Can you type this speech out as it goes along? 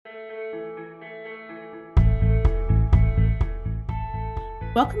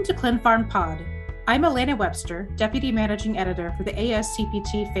Welcome to ClinPharm Pod. I'm Elena Webster, Deputy Managing Editor for the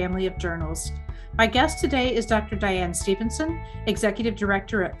ASCPT family of journals. My guest today is Dr. Diane Stevenson, Executive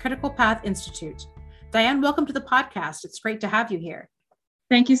Director at Critical Path Institute. Diane, welcome to the podcast. It's great to have you here.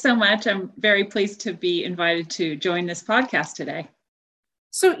 Thank you so much. I'm very pleased to be invited to join this podcast today.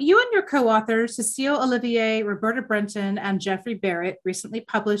 So you and your co-authors, Cecile Olivier, Roberta Brenton, and Jeffrey Barrett, recently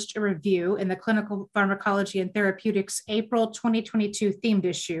published a review in the Clinical Pharmacology and Therapeutics April 2022 themed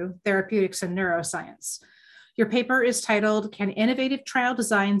issue, Therapeutics and Neuroscience. Your paper is titled, Can Innovative Trial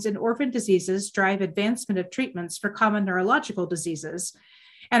Designs in Orphan Diseases Drive Advancement of Treatments for Common Neurological Diseases?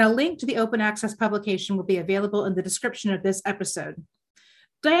 And a link to the open access publication will be available in the description of this episode.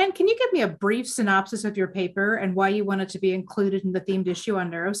 Diane, can you give me a brief synopsis of your paper and why you wanted to be included in the themed issue on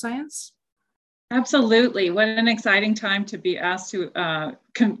neuroscience? Absolutely. What an exciting time to be asked to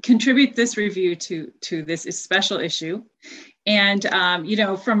contribute this review to this special issue. And,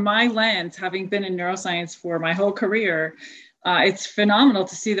 from my lens, having been in neuroscience for my whole career, it's phenomenal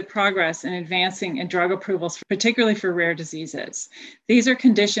to see the progress in advancing in drug approvals, particularly for rare diseases. These are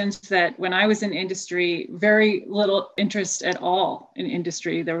conditions that when I was in industry, very little interest at all in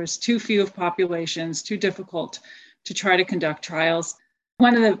industry. There was too few of populations, too difficult to try to conduct trials.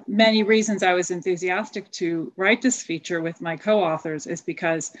 One of the many reasons I was enthusiastic to write this feature with my co-authors is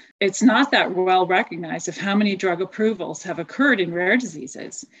because it's not that well recognized of how many drug approvals have occurred in rare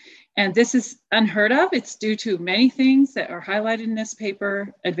diseases. And this is unheard of. It's due to many things that are highlighted in this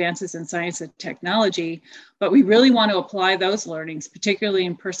paper, advances in science and technology, but we really want to apply those learnings, particularly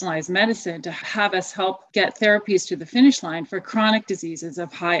in personalized medicine, to have us help get therapies to the finish line for chronic diseases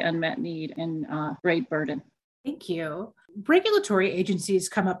of high unmet need and great burden. Thank you. Regulatory agencies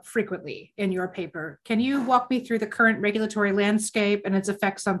come up frequently in your paper. Can you walk me through the current regulatory landscape and its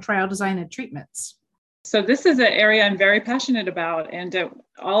effects on trial design and treatments? So this is an area I'm very passionate about, and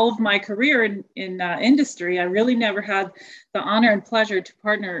all of my career in industry, I really never had the honor and pleasure to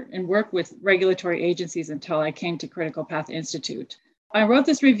partner and work with regulatory agencies until I came to Critical Path Institute. I wrote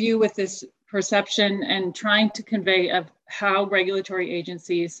this review with this perception and trying to convey of how regulatory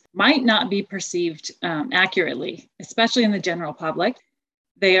agencies might not be perceived accurately, especially in the general public.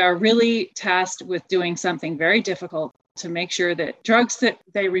 They are really tasked with doing something very difficult to make sure that drugs that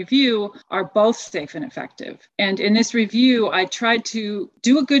they review are both safe and effective. And in this review, I tried to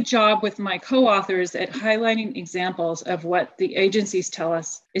do a good job with my co-authors at highlighting examples of what the agencies tell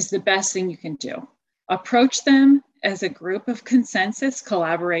us is the best thing you can do. Approach them as a group of consensus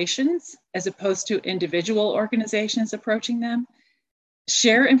collaborations, as opposed to individual organizations approaching them.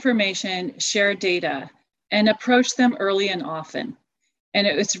 Share information, share data, and approach them early and often. And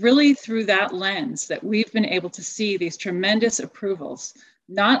it's really through that lens that we've been able to see these tremendous approvals,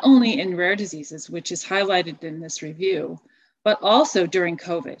 not only in rare diseases, which is highlighted in this review, but also during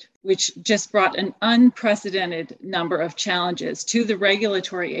COVID, which just brought an unprecedented number of challenges to the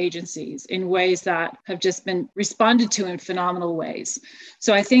regulatory agencies in ways that have just been responded to in phenomenal ways.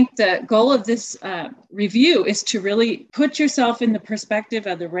 So I think the goal of this review is to really put yourself in the perspective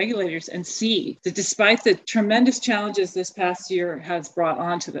of the regulators and see that despite the tremendous challenges this past year has brought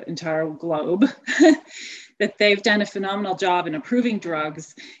onto the entire globe, that they've done a phenomenal job in approving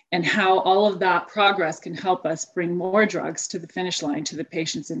drugs and how all of that progress can help us bring more drugs to the finish line to the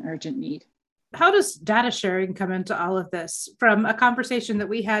patients in urgent need. How does data sharing come into all of this? From a conversation that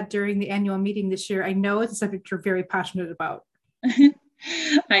we had during the annual meeting this year, I know it's a subject you're very passionate about. I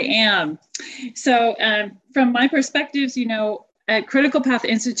am. So from my perspectives, at Critical Path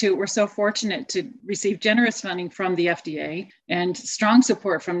Institute, we're so fortunate to receive generous funding from the FDA and strong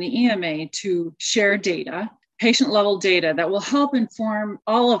support from the EMA to share data, patient-level data that will help inform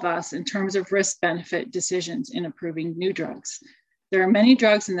all of us in terms of risk-benefit decisions in approving new drugs. There are many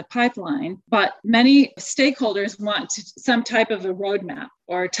drugs in the pipeline, but many stakeholders want some type of a roadmap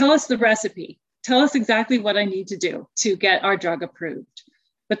or tell us the recipe. Tell us exactly what I need to do to get our drug approved.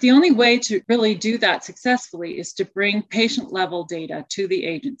 But the only way to really do that successfully is to bring patient-level data to the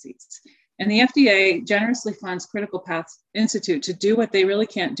agencies. And the FDA generously funds Critical Path Institute to do what they really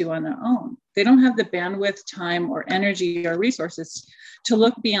can't do on their own. They don't have the bandwidth, time, or energy or resources to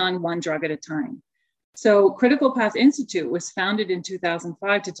look beyond one drug at a time. So Critical Path Institute was founded in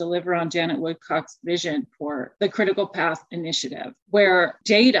 2005 to deliver on Janet Woodcock's vision for the Critical Path Initiative, where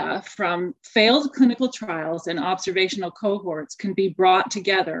data from failed clinical trials and observational cohorts can be brought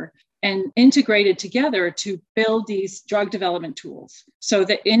together and integrated together to build these drug development tools so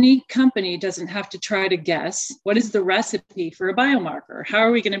that any company doesn't have to try to guess what is the recipe for a biomarker. How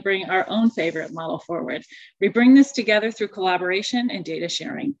are we going to bring our own favorite model forward? We bring this together through collaboration and data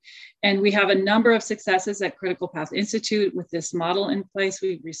sharing. And we have a number of successes at Critical Path Institute with this model in place.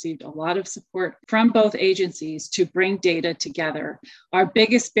 We've received a lot of support from both agencies to bring data together. Our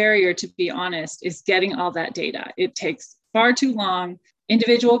biggest barrier, to be honest, is getting all that data. It takes far too long.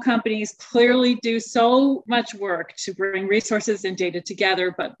 Individual companies clearly do so much work to bring resources and data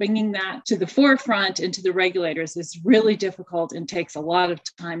together, but bringing that to the forefront and to the regulators is really difficult and takes a lot of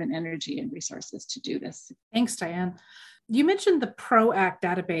time and energy and resources to do this. Thanks, Diane. You mentioned the PROACT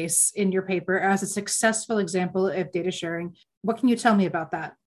database in your paper as a successful example of data sharing. What can you tell me about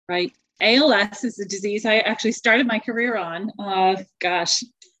that? Right. ALS is a disease I actually started my career on,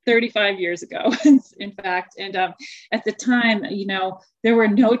 35 years ago, in fact. And at the time, there were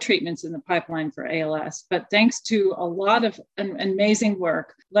no treatments in the pipeline for ALS, but thanks to a lot of amazing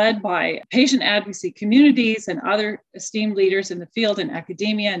work led by patient advocacy communities and other esteemed leaders in the field in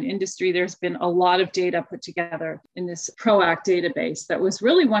academia and industry, there's been a lot of data put together in this PROACT database that was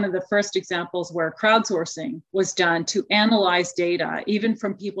really one of the first examples where crowdsourcing was done to analyze data, even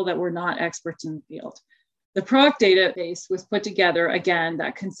from people that were not experts in the field. The PROACT database was put together, again,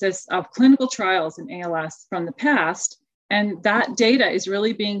 that consists of clinical trials in ALS from the past. And that data is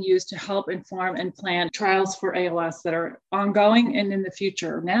really being used to help inform and plan trials for ALS that are ongoing and in the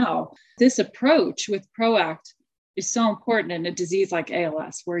future now. This approach with PROACT is so important in a disease like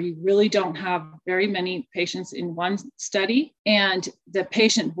ALS, where you really don't have very many patients in one study, and the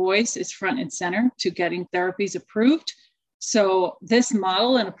patient voice is front and center to getting therapies approved. So this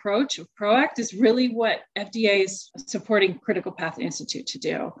model and approach of PROACT is really what FDA is supporting Critical Path Institute to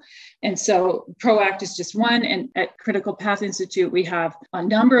do. And so PROACT is just one. And at Critical Path Institute, we have a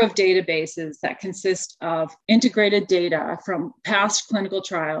number of databases that consist of integrated data from past clinical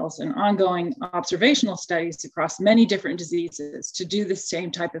trials and ongoing observational studies across many different diseases to do the same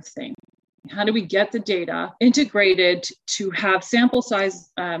type of thing. How do we get the data integrated to have sample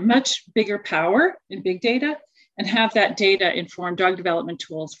size much bigger power in big data, and have that data inform drug development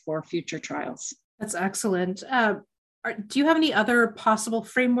tools for future trials? That's excellent. Do you have any other possible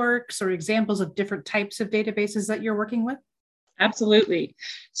frameworks or examples of different types of databases that you're working with? Absolutely.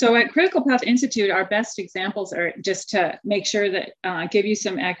 So at Critical Path Institute, our best examples are, just to make sure that give you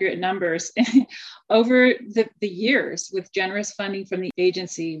some accurate numbers. Over the years, with generous funding from the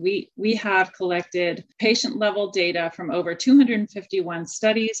agency, we have collected patient-level data from over 251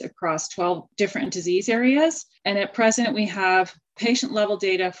 studies across 12 different disease areas. And at present, we have patient-level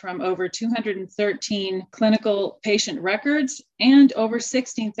data from over 213 clinical patient records and over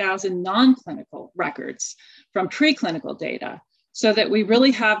 16,000 non-clinical records from preclinical data, so that we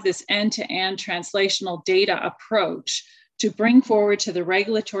really have this end-to-end translational data approach to bring forward to the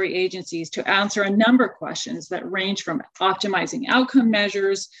regulatory agencies to answer a number of questions that range from optimizing outcome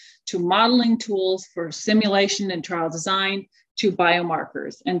measures to modeling tools for simulation and trial design to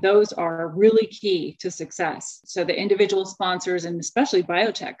biomarkers. And those are really key to success. So the individual sponsors and especially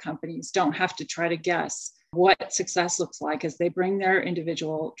biotech companies don't have to try to guess what success looks like as they bring their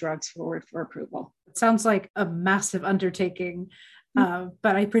individual drugs forward for approval. It sounds like a massive undertaking, but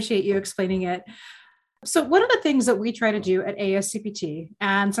I appreciate you explaining it. So one of the things that we try to do at ASCPT,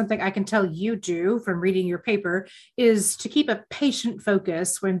 and something I can tell you do from reading your paper, is to keep a patient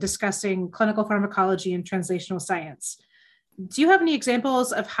focus when discussing clinical pharmacology and translational science. Do you have any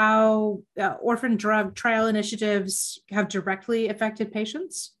examples of how orphan drug trial initiatives have directly affected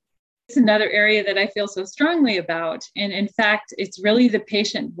patients? It's another area that I feel so strongly about. And in fact, it's really the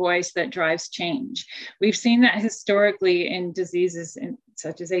patient voice that drives change. We've seen that historically in diseases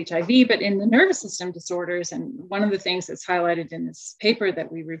such as HIV, but in the nervous system disorders. And one of the things that's highlighted in this paper that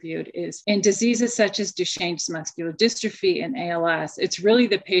we reviewed is in diseases such as Duchenne's muscular dystrophy and ALS, it's really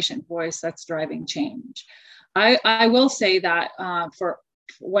the patient voice that's driving change. I will say that for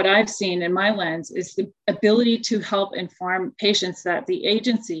what I've seen in my lens is the ability to help inform patients that the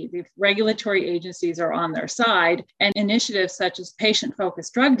agency, the regulatory agencies are on their side, and initiatives such as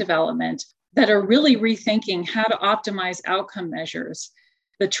patient-focused drug development that are really rethinking how to optimize outcome measures.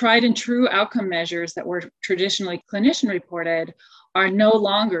 The tried and true outcome measures that were traditionally clinician reported are no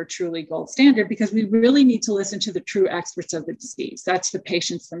longer truly gold standard because we really need to listen to the true experts of the disease. That's the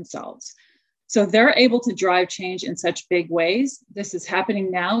patients themselves. So they're able to drive change in such big ways. This is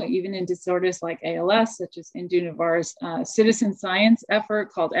happening now, even in disorders like ALS, such as Indu Navar's citizen science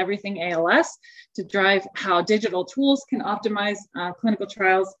effort called Everything ALS, to drive how digital tools can optimize clinical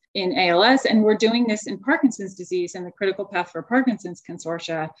trials. in ALS, and we're doing this in Parkinson's disease in the Critical Path for Parkinson's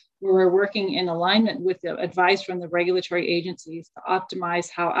Consortia, where we're working in alignment with the advice from the regulatory agencies to optimize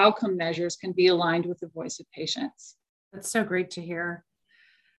how outcome measures can be aligned with the voice of patients. That's so great to hear.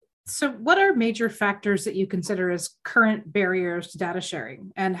 So what are major factors that you consider as current barriers to data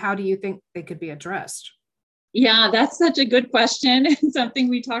sharing, and how do you think they could be addressed? Yeah, that's such a good question, and something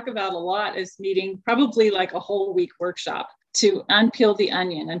we talk about a lot is meeting probably like a whole week workshop to unpeel the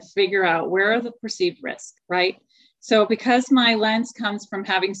onion and figure out where are the perceived risks, right? So because my lens comes from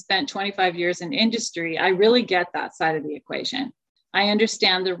having spent 25 years in industry, I really get that side of the equation. I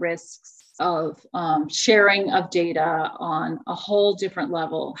understand the risks of sharing of data on a whole different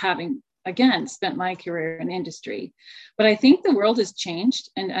level, having, again, spent my career in industry. But I think the world has changed.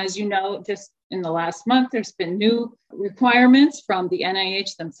 And as you know, just in the last month, there's been new requirements from the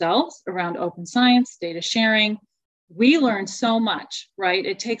NIH themselves around open science, data sharing. We learn so much, right?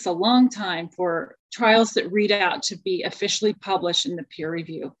 It takes a long time for trials that read out to be officially published in the peer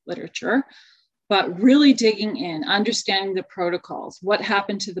review literature. But really digging in, understanding the protocols, what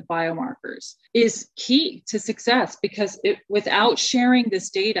happened to the biomarkers is key to success, because without sharing this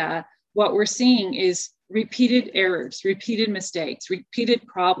data, what we're seeing is repeated errors, repeated mistakes, repeated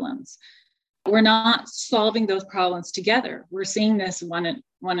problems. We're not solving those problems together. We're seeing this one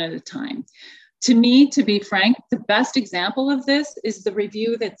at a time. To me, to be frank, the best example of this is the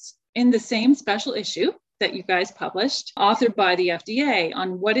review that's in the same special issue that you guys published, authored by the FDA,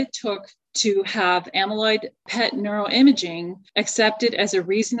 on what it took to have amyloid PET neuroimaging accepted as a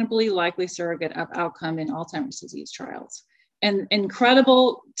reasonably likely surrogate of outcome in Alzheimer's disease trials. And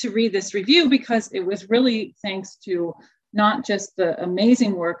incredible to read this review, because it was really thanks to not just the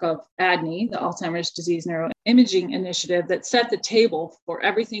amazing work of ADNI, the Alzheimer's Disease Neuroimaging Initiative, that set the table for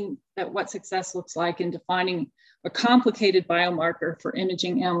everything that what success looks like in defining a complicated biomarker for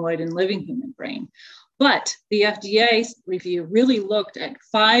imaging amyloid in living human brain. But the FDA's review really looked at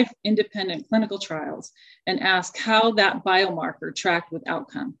 5 independent clinical trials and asked how that biomarker tracked with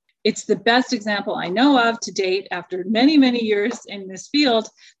outcome. It's the best example I know of to date, after many, many years in this field,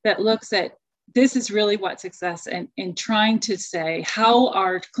 that looks at this is really what success, and in trying to say how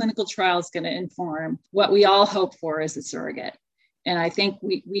are clinical trials going to inform what we all hope for as a surrogate. And I think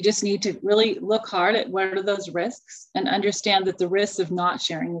we just need to really look hard at what are those risks and understand that the risks of not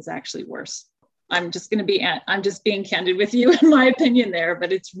sharing is actually worse. I'm just being candid with you in my opinion there,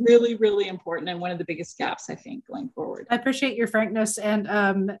 but it's really, really important and one of the biggest gaps, I think, going forward. I appreciate your frankness.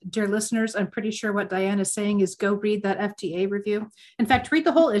 And dear listeners, I'm pretty sure what Diane is saying is go read that FDA review. In fact, read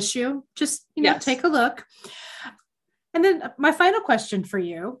the whole issue, just, yes, take a look. And then my final question for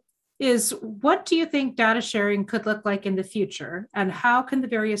you is, what do you think data sharing could look like in the future? And how can the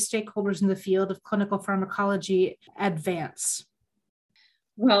various stakeholders in the field of clinical pharmacology advance?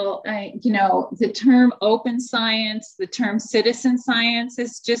 Well, the term open science, the term citizen science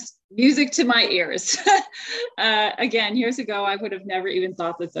is just music to my ears. Again, years ago, I would have never even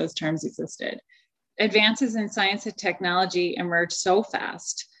thought that those terms existed. Advances in science and technology emerge so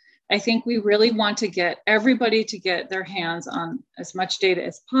fast. I think we really want to get everybody to get their hands on as much data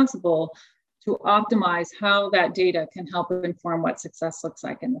as possible to optimize how that data can help inform what success looks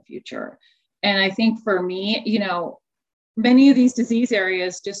like in the future. And I think for me, many of these disease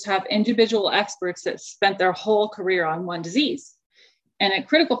areas just have individual experts that spent their whole career on one disease. And at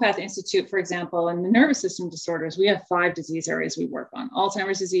Critical Path Institute, for example, in the nervous system disorders, we have 5 disease areas we work on: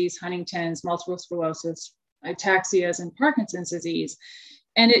 Alzheimer's disease, Huntington's, multiple sclerosis, ataxias, and Parkinson's disease.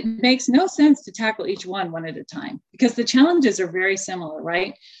 And it makes no sense to tackle each one at a time, because the challenges are very similar,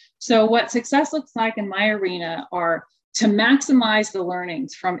 right? So what success looks like in my arena are to maximize the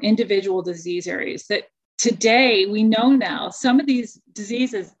learnings from individual disease areas that today, we know now some of these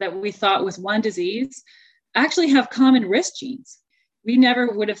diseases that we thought was one disease actually have common risk genes. We never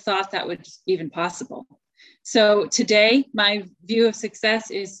would have thought that was even possible. So today, my view of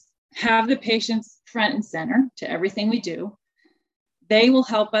success is have the patients front and center to everything we do. They will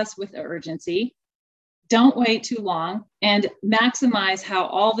help us with urgency. Don't wait too long, and maximize how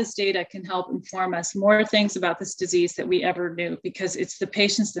all this data can help inform us more things about this disease that we ever knew, because it's the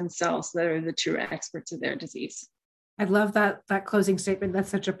patients themselves that are the true experts of their disease. I love that closing statement. That's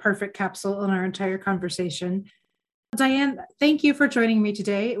such a perfect capsule on our entire conversation. Diane, thank you for joining me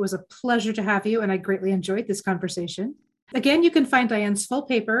today. It was a pleasure to have you, and I greatly enjoyed this conversation. Again, you can find Diane's full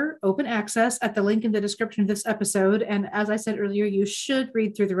paper, Open Access, at the link in the description of this episode. And as I said earlier, you should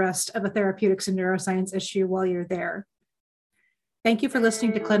read through the rest of the Therapeutics in Neuroscience issue while you're there. Thank you for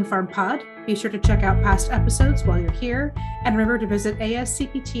listening to ClinPharm Pod. Be sure to check out past episodes while you're here, and remember to visit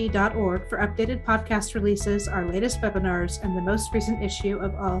ascpt.org for updated podcast releases, our latest webinars, and the most recent issue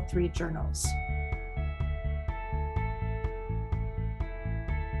of all 3 journals.